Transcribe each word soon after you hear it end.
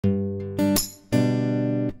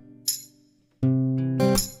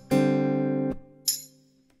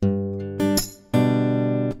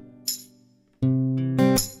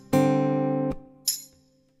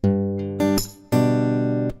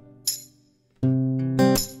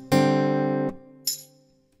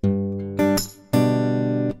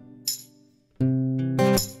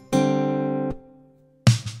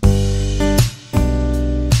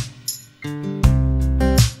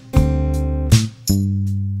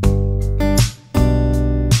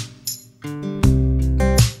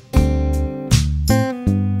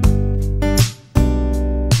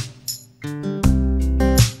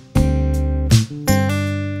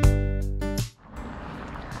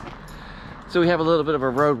So we have a little bit of a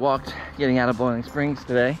road walk getting out of Boiling Springs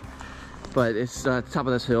today, but it's the top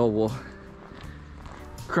of this hill. We'll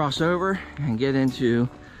cross over and get into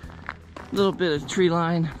a little bit of tree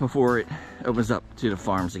line before it opens up to the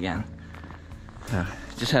farms again.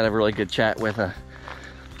 Just had a really good chat with a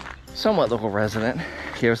somewhat local resident.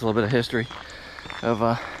 Gave us a little bit of history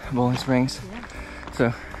of Boiling Springs. Yeah.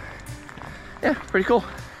 So yeah, pretty cool.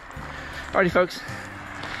 Alrighty folks,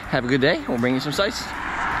 have a good day. We'll bring you some sights.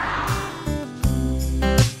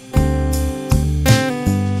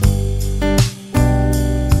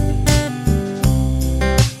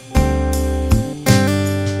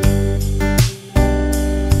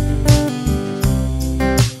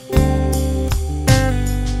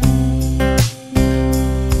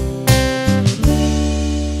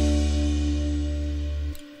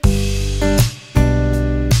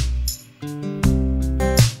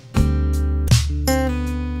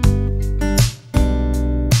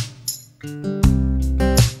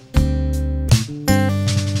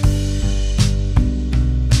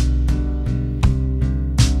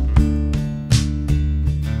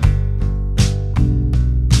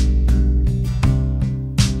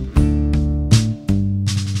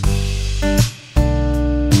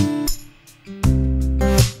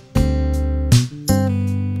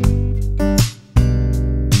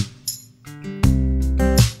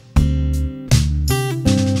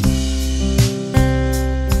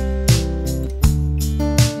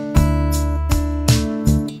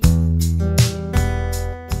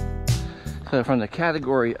 So from the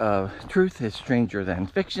category of truth is stranger than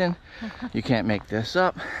fiction, you can't make this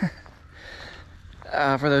up.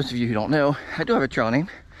 For those of you who don't know, I do have a trail name.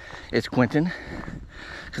 It's Quentin,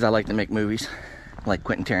 because I like to make movies like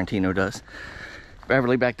Quentin Tarantino does.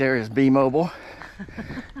 Beverly back there is B Mobile,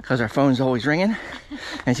 because our phone's always ringing,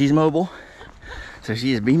 and she's mobile, so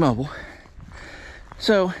she is B Mobile.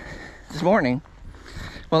 So this morning,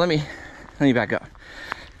 well, let me back up.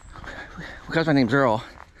 Because my name's Earl,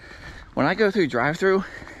 when I go through drive-through,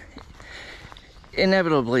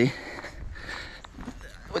 inevitably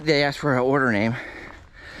they ask for an order name.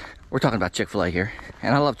 We're talking about Chick-fil-A here,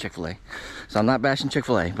 and I love Chick-fil-A, so I'm not bashing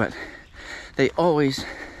Chick-fil-A, but they always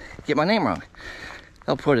get my name wrong.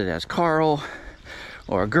 They'll put it as Carl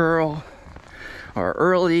or Girl or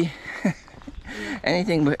Early,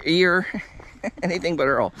 anything but Ear, anything but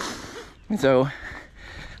Earl. And so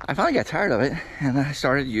I finally got tired of it, and I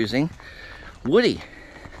started using Woody.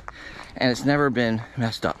 And it's never been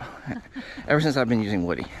messed up ever since I've been using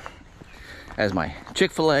Woody as my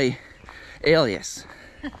Chick-fil-A alias.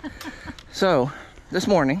 So this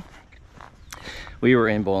morning we were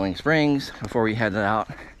in Boiling Springs before we headed out,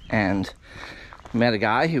 and met a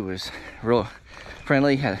guy who was real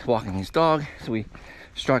friendly, had walking his dog. So we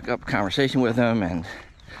struck up a conversation with him, and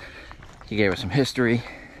he gave us some history.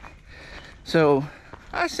 So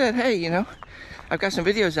I said, hey, you know, I've got some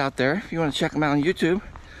videos out there if you want to check them out on YouTube.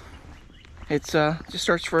 It's just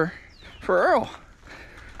search for Earl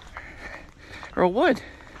Wood.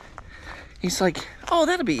 He's like, oh,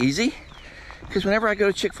 that'll be easy, because whenever I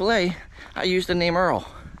go to Chick-fil-A, I use the name Earl.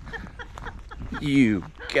 You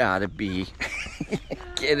gotta be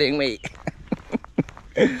kidding me.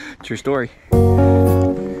 True story.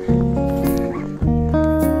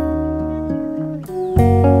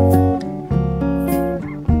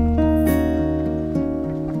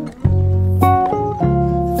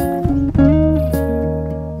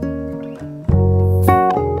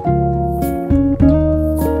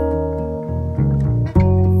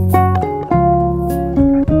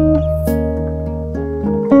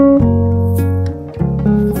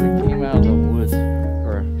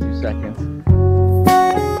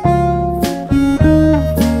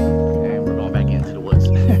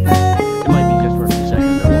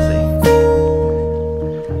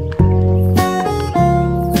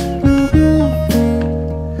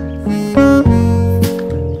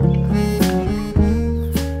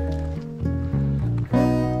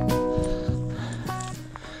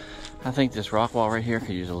 I think this rock wall right here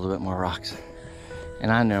could use a little bit more rocks.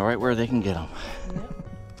 And I know right where they can get them.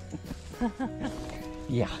 Yep.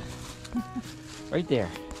 Yeah. Right there.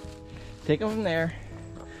 Take them from there,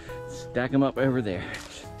 stack them up over there.